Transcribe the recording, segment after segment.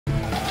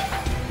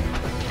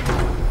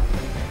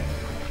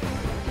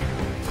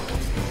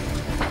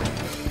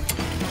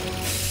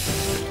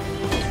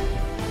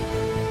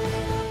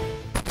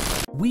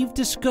we've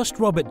discussed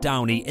Robert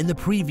Downey in the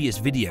previous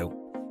video.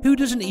 Who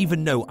doesn't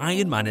even know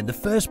Iron Man in the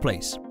first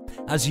place?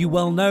 As you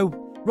well know,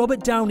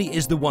 Robert Downey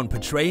is the one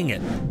portraying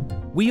it.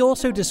 We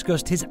also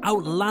discussed his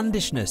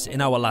outlandishness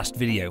in our last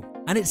video,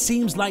 and it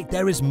seems like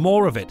there is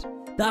more of it.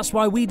 That's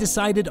why we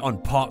decided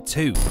on part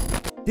 2.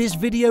 This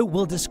video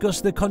will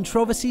discuss the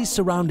controversies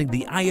surrounding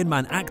the Iron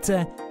Man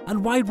actor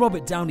and why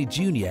Robert Downey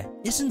Jr.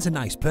 isn't a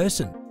nice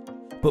person.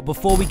 But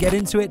before we get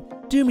into it,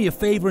 do me a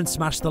favor and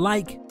smash the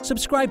like,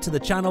 subscribe to the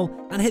channel,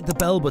 and hit the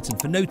bell button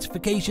for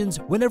notifications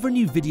whenever a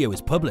new video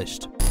is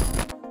published.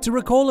 To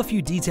recall a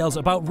few details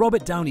about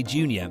Robert Downey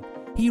Jr.,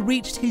 he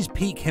reached his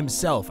peak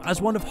himself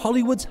as one of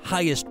Hollywood's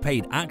highest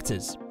paid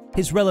actors.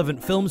 His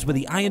relevant films were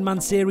the Iron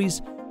Man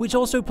series, which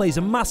also plays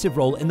a massive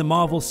role in the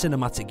Marvel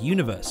Cinematic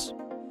Universe.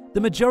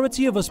 The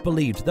majority of us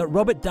believed that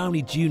Robert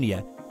Downey Jr.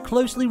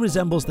 closely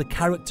resembles the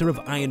character of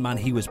Iron Man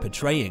he was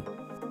portraying.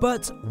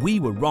 But we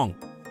were wrong.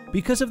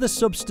 Because of the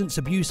substance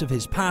abuse of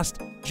his past,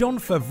 Jon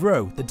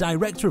Favreau, the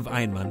director of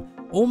Iron Man,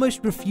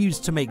 almost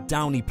refused to make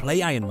Downey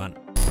play Iron Man.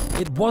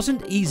 It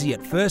wasn't easy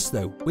at first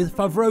though, with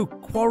Favreau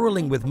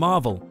quarreling with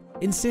Marvel,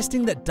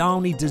 insisting that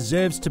Downey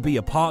deserves to be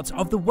a part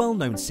of the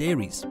well-known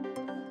series.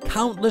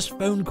 Countless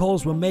phone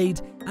calls were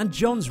made and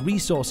Jon's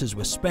resources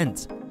were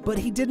spent, but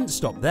he didn't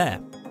stop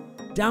there.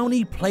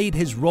 Downey played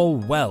his role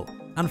well,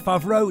 and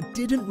Favreau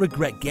didn't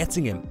regret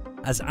getting him,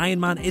 as Iron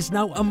Man is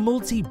now a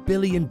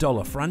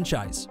multi-billion-dollar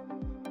franchise.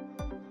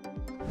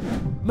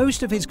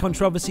 Most of his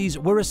controversies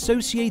were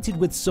associated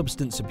with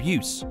substance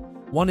abuse.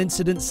 One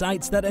incident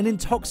cites that an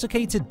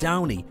intoxicated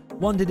Downey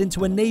wandered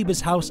into a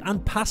neighbor's house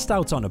and passed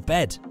out on a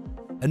bed.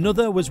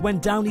 Another was when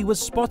Downey was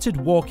spotted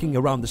walking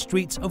around the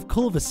streets of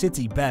Culver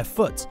City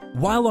barefoot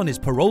while on his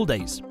parole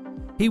days.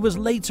 He was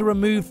later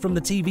removed from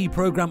the TV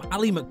program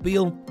Ally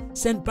McBeal,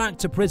 sent back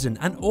to prison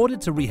and ordered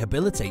to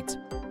rehabilitate.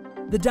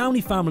 The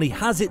Downey family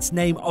has its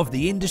name of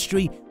the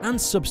industry and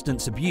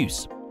substance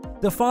abuse.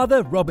 The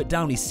father, Robert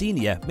Downey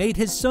Sr., made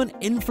his son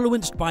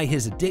influenced by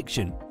his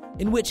addiction,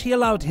 in which he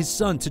allowed his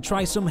son to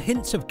try some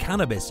hints of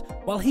cannabis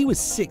while he was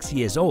 6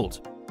 years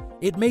old.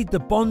 It made the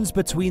bonds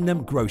between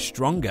them grow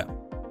stronger.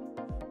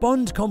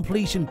 Bond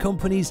completion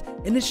companies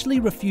initially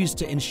refused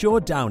to insure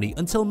Downey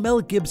until Mel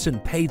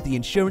Gibson paid the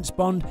insurance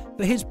bond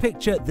for his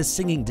picture The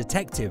Singing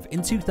Detective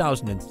in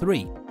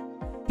 2003.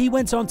 He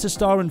went on to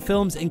star in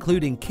films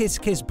including Kiss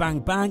Kiss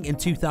Bang Bang in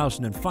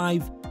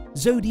 2005,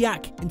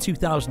 Zodiac in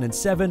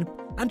 2007,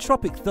 and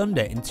Tropic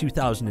Thunder in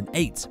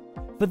 2008.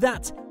 For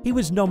that, he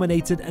was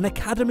nominated an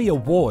Academy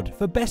Award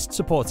for Best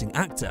Supporting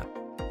Actor.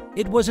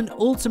 It was an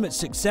ultimate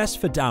success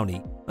for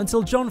Downey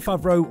until Jon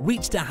Favreau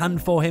reached a hand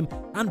for him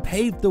and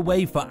paved the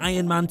way for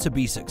Iron Man to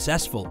be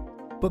successful.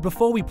 But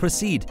before we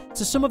proceed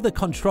to some of the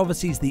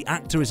controversies the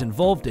actor is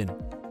involved in,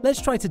 let's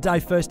try to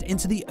dive first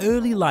into the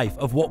early life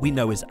of what we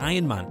know as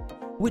Iron Man,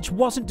 which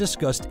wasn't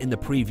discussed in the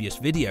previous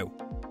video.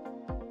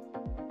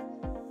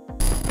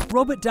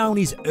 Robert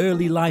Downey's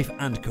early life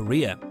and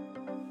career.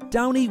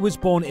 Downey was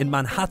born in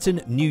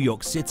Manhattan, New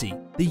York City,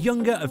 the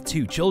younger of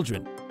 2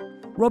 children.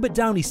 Robert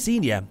Downey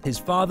Sr., his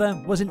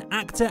father, was an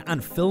actor and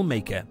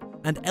filmmaker,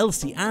 and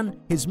Elsie Ann,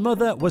 his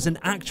mother, was an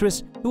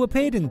actress who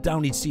appeared in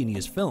Downey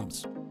Sr.'s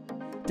films.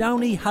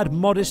 Downey had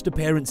modest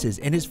appearances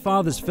in his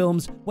father's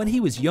films when he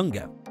was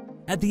younger.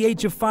 At the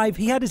age of 5,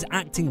 he had his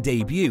acting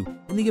debut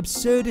in the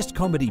absurdist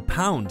comedy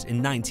Pound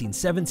in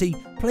 1970,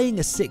 playing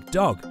a sick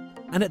dog.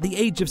 And at the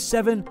age of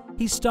 7,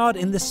 he starred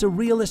in the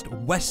surrealist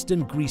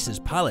Western Greaser's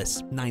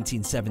Palace,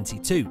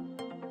 1972.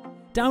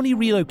 Downey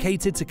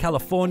relocated to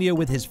California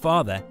with his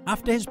father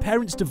after his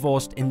parents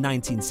divorced in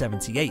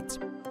 1978.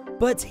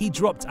 But he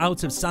dropped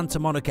out of Santa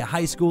Monica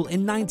High School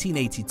in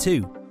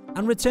 1982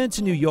 and returned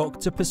to New York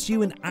to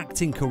pursue an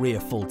acting career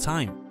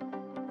full-time.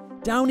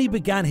 Downey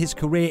began his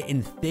career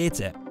in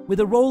theater with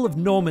a role of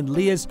Norman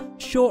Lear's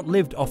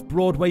short-lived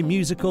off-Broadway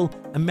musical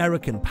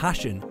American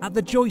Passion at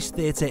the Joyce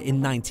Theatre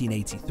in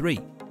 1983.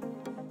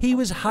 He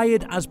was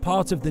hired as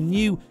part of the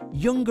new,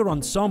 younger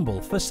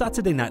ensemble for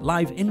Saturday Night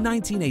Live in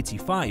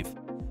 1985,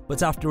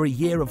 but after a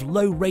year of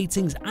low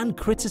ratings and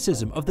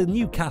criticism of the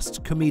new cast's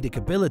comedic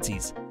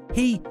abilities,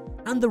 he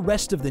and the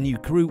rest of the new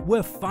crew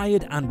were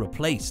fired and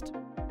replaced.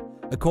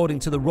 According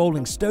to the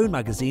Rolling Stone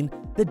magazine,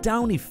 the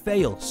Downey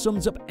fail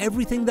sums up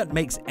everything that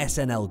makes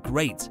SNL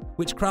great,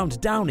 which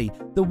crowned Downey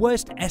the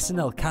worst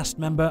SNL cast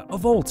member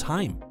of all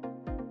time.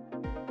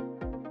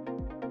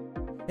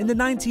 In the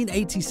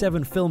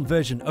 1987 film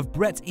version of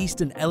Bret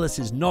Easton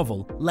Ellis's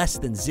novel Less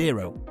Than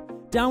Zero,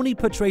 Downey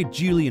portrayed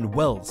Julian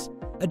Wells,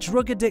 a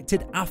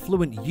drug-addicted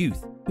affluent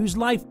youth whose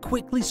life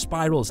quickly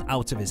spirals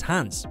out of his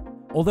hands.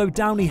 Although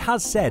Downey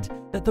has said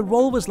that the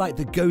role was like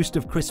the ghost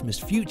of Christmas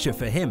Future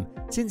for him,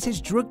 since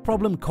his drug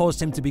problem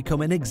caused him to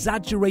become an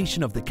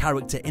exaggeration of the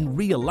character in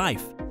real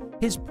life,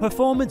 his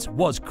performance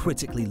was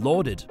critically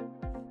lauded.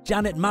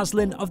 Janet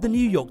Maslin of the New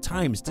York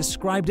Times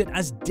described it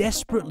as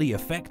desperately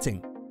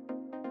affecting.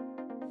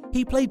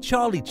 He played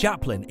Charlie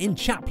Chaplin in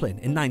Chaplin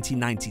in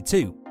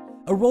 1992,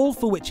 a role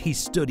for which he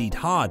studied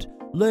hard,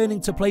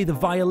 learning to play the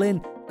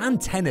violin and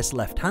tennis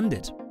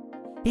left-handed.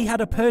 He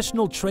had a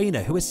personal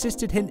trainer who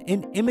assisted him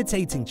in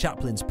imitating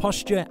Chaplin's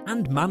posture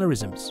and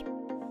mannerisms.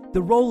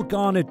 The role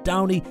garnered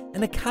Downey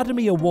an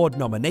Academy Award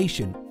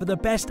nomination for the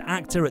Best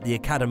Actor at the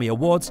Academy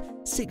Awards'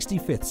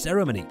 65th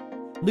ceremony,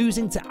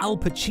 losing to Al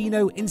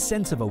Pacino in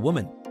Scent of a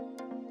Woman.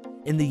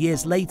 In the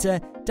years later,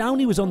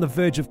 Downey was on the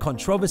verge of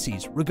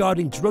controversies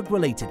regarding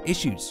drug-related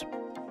issues.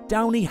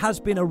 Downey has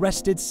been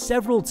arrested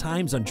several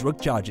times on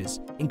drug charges,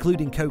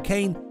 including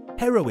cocaine,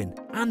 heroin,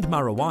 and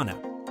marijuana.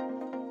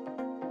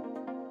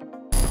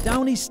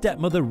 Downey's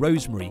stepmother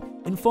Rosemary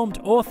informed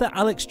author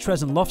Alex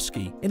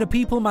Trzonlowski in a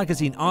People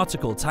magazine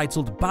article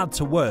titled Bad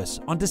to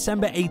Worse on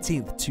December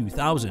 18,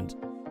 2000,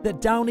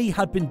 that Downey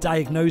had been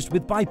diagnosed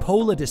with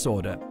bipolar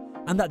disorder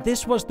and that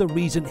this was the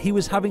reason he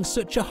was having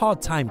such a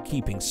hard time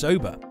keeping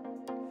sober.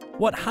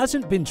 What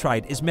hasn't been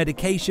tried is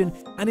medication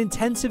and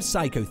intensive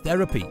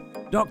psychotherapy.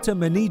 Dr.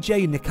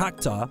 Manijay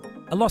Nikakhtar,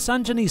 a Los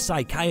Angeles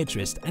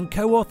psychiatrist and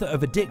co-author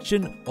of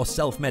Addiction or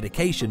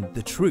Self-Medication: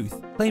 The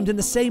Truth, claimed in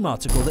the same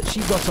article that she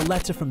got a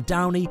letter from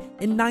Downey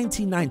in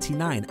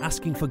 1999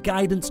 asking for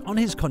guidance on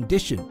his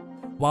condition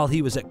while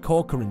he was at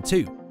Corcoran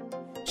 2.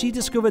 She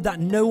discovered that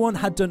no one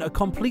had done a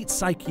complete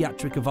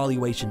psychiatric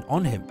evaluation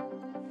on him.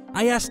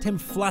 I asked him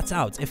flat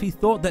out if he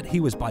thought that he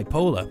was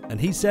bipolar, and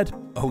he said,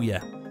 "Oh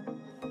yeah."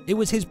 It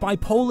was his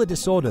bipolar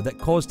disorder that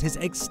caused his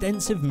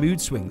extensive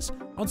mood swings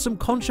on some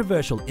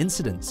controversial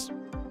incidents.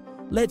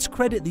 Let's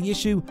credit the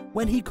issue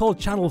when he called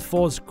Channel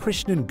 4's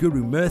Krishnan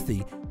Guru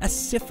Murthy a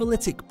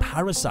syphilitic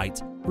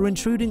parasite for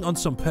intruding on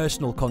some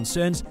personal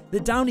concerns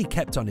that Downey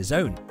kept on his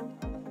own.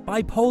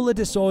 Bipolar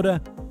disorder,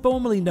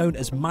 formerly known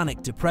as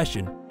manic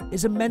depression,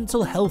 is a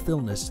mental health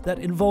illness that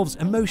involves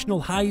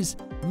emotional highs,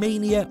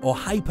 mania or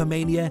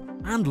hypermania,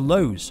 and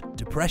lows,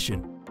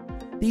 depression.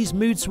 These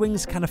mood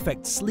swings can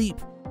affect sleep,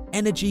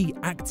 energy,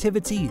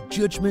 activity,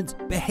 judgment,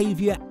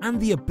 behavior,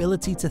 and the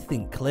ability to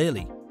think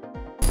clearly.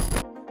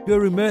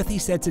 Guru Murthy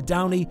said to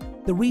Downey,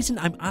 "The reason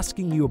I'm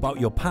asking you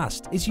about your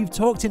past is you've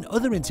talked in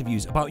other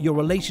interviews about your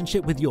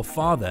relationship with your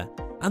father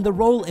and the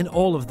role in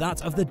all of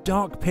that of the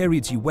dark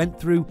periods you went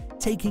through,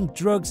 taking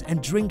drugs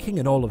and drinking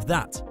and all of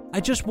that.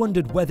 I just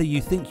wondered whether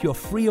you think you're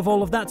free of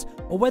all of that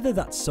or whether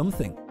that's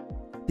something."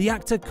 The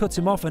actor cut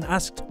him off and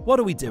asked, "What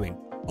are we doing?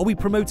 Are we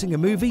promoting a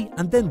movie?"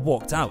 and then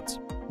walked out.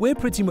 We're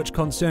pretty much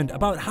concerned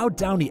about how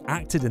Downey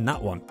acted in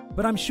that one,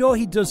 but I'm sure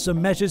he does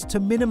some measures to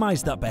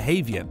minimize that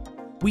behavior.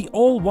 We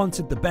all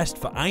wanted the best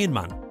for Iron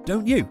Man,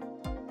 don't you?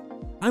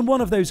 I'm one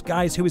of those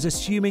guys who is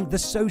assuming the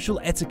social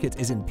etiquette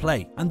is in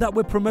play and that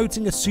we're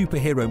promoting a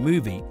superhero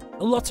movie.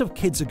 A lot of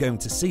kids are going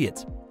to see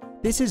it.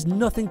 This is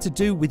nothing to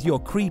do with your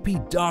creepy,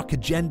 dark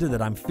agenda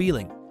that I'm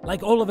feeling,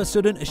 like all of a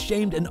sudden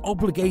ashamed and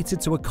obligated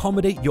to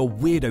accommodate your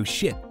weirdo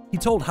shit, he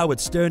told Howard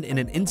Stern in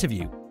an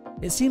interview.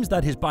 It seems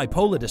that his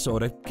bipolar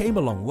disorder came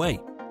a long way.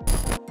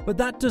 But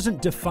that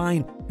doesn't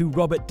define who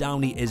Robert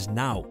Downey is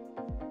now.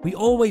 We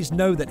always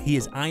know that he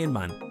is Iron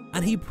Man,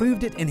 and he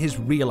proved it in his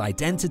real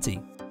identity.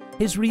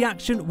 His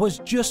reaction was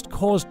just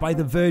caused by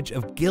the verge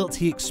of guilt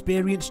he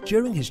experienced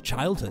during his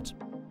childhood.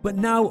 But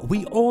now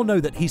we all know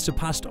that he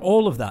surpassed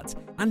all of that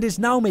and is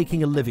now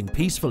making a living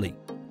peacefully.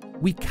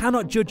 We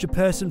cannot judge a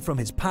person from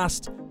his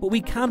past, but we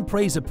can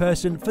praise a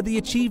person for the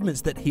achievements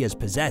that he has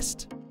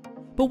possessed.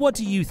 But what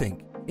do you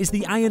think? Is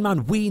the Iron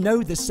Man we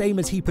know the same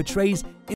as he portrays